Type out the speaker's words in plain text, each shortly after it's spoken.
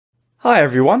Hi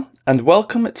everyone, and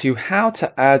welcome to how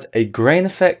to add a grain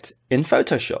effect in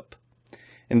Photoshop.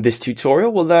 In this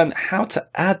tutorial, we'll learn how to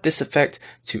add this effect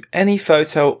to any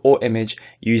photo or image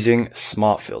using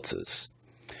smart filters.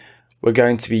 We're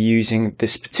going to be using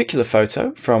this particular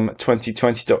photo from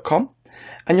 2020.com,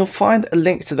 and you'll find a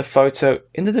link to the photo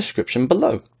in the description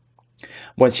below.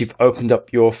 Once you've opened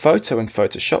up your photo in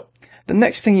Photoshop, the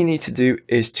next thing you need to do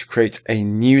is to create a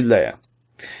new layer.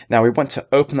 Now we want to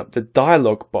open up the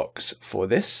dialog box for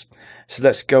this. So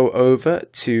let's go over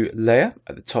to Layer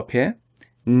at the top here,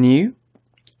 New,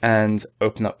 and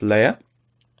open up Layer.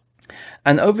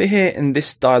 And over here in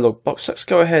this dialog box, let's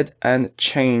go ahead and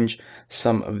change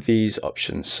some of these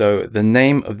options. So the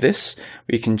name of this,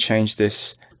 we can change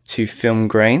this to Film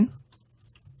Grain.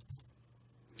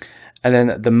 And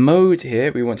then the mode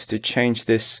here, we wanted to change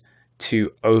this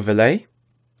to Overlay.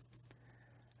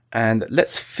 And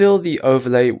let's fill the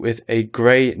overlay with a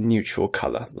gray neutral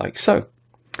color, like so.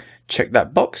 Check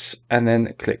that box and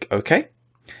then click OK.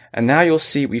 And now you'll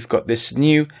see we've got this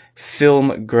new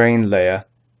film grain layer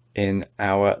in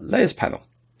our layers panel.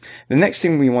 The next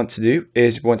thing we want to do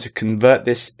is we want to convert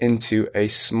this into a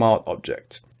smart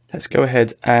object. Let's go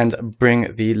ahead and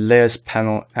bring the layers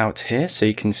panel out here so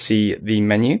you can see the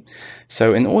menu.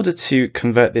 So in order to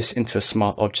convert this into a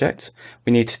smart object,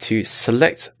 we need to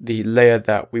select the layer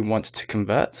that we want to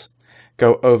convert,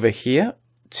 go over here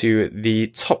to the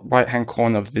top right hand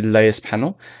corner of the layers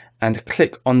panel and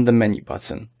click on the menu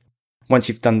button. Once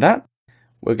you've done that,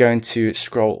 we're going to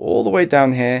scroll all the way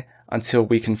down here until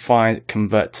we can find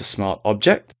Convert to Smart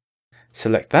Object.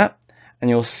 Select that. And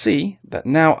you'll see that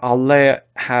now our layer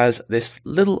has this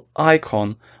little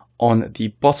icon on the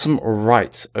bottom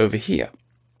right over here.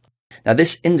 Now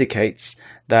this indicates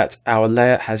that our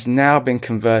layer has now been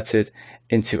converted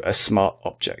into a smart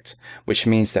object, which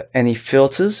means that any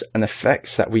filters and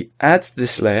effects that we add to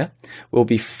this layer will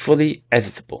be fully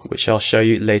editable, which I'll show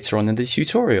you later on in the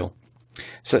tutorial.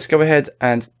 So let's go ahead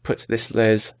and put this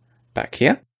layers back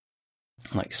here,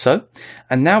 like so.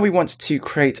 And now we want to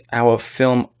create our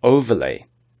film overlay.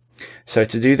 So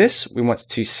to do this, we want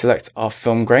to select our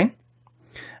film grain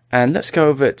and let's go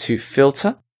over to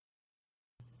Filter,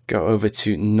 go over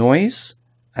to Noise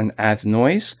and add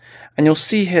noise. And you'll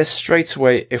see here straight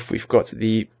away, if we've got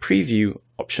the preview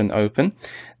option open,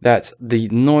 that the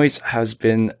noise has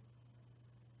been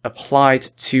applied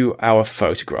to our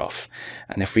photograph.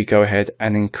 And if we go ahead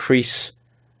and increase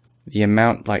the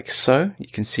amount like so, you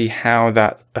can see how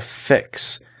that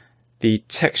affects the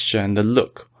texture and the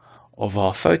look of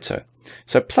our photo.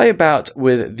 So play about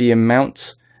with the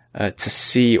amount to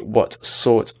see what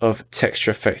sort of texture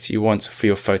effect you want for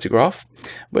your photograph.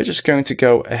 We're just going to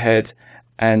go ahead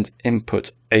and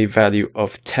input a value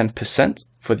of 10%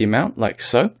 for the amount, like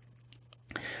so.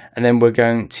 And then we're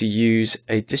going to use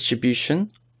a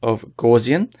distribution of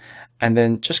Gaussian, and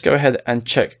then just go ahead and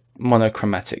check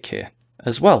monochromatic here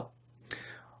as well.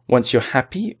 Once you're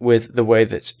happy with the way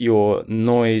that your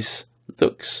noise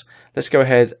looks, let's go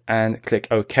ahead and click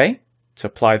OK to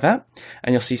apply that.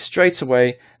 And you'll see straight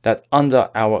away that under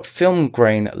our film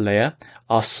grain layer,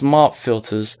 our smart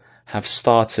filters have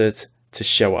started to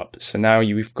show up. So now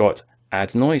we've got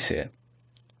add noise here.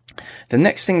 The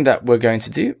next thing that we're going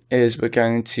to do is we're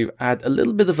going to add a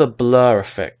little bit of a blur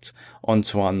effect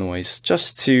onto our noise,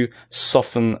 just to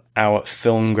soften our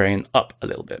film grain up a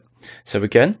little bit. So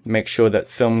again, make sure that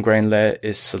film grain layer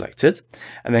is selected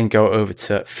and then go over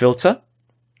to Filter,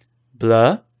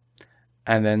 Blur,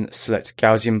 and then select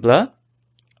Gaussian Blur.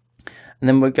 And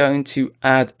then we're going to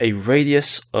add a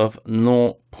radius of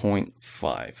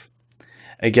 0.5.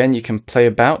 Again, you can play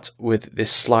about with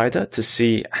this slider to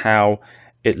see how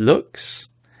it looks.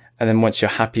 And then once you're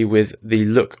happy with the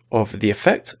look of the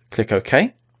effect, click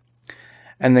OK.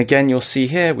 And again, you'll see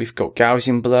here we've got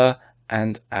Gaussian blur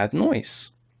and add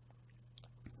noise.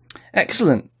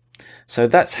 Excellent. So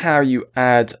that's how you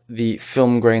add the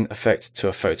film grain effect to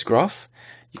a photograph.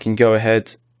 You can go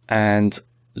ahead and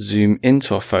zoom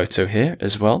into a photo here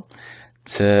as well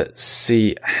to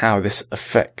see how this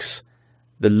affects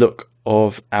the look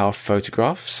of our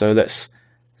photograph. So let's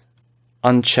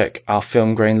uncheck our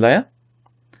film grain layer,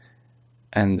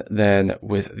 and then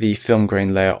with the film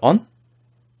grain layer on.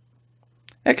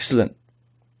 Excellent.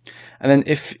 And then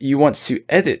if you want to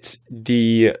edit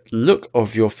the look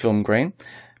of your film grain,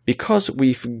 because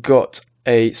we've got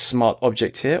a smart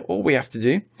object here, all we have to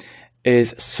do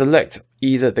is select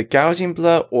either the Gaussian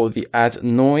blur or the add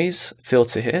noise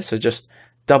filter here. So just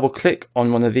double click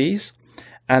on one of these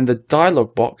and the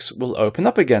dialog box will open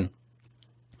up again.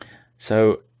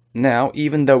 So now,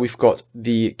 even though we've got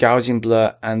the Gaussian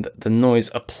blur and the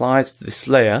noise applied to this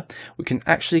layer, we can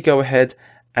actually go ahead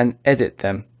and edit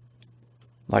them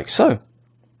like so.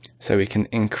 So we can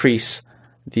increase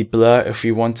the blur if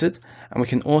we wanted, and we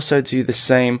can also do the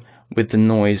same with the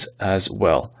noise as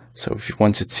well. So if you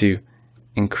wanted to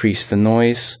increase the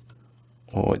noise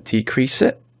or decrease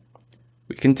it,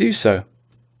 we can do so.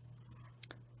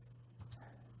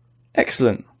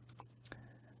 Excellent.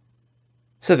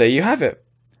 So there you have it.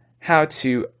 How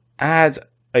to add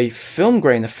a film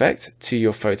grain effect to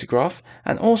your photograph,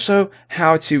 and also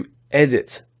how to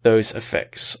edit those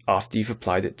effects after you've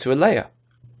applied it to a layer.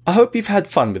 I hope you've had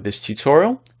fun with this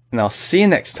tutorial, and I'll see you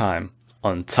next time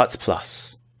on Tuts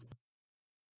Plus.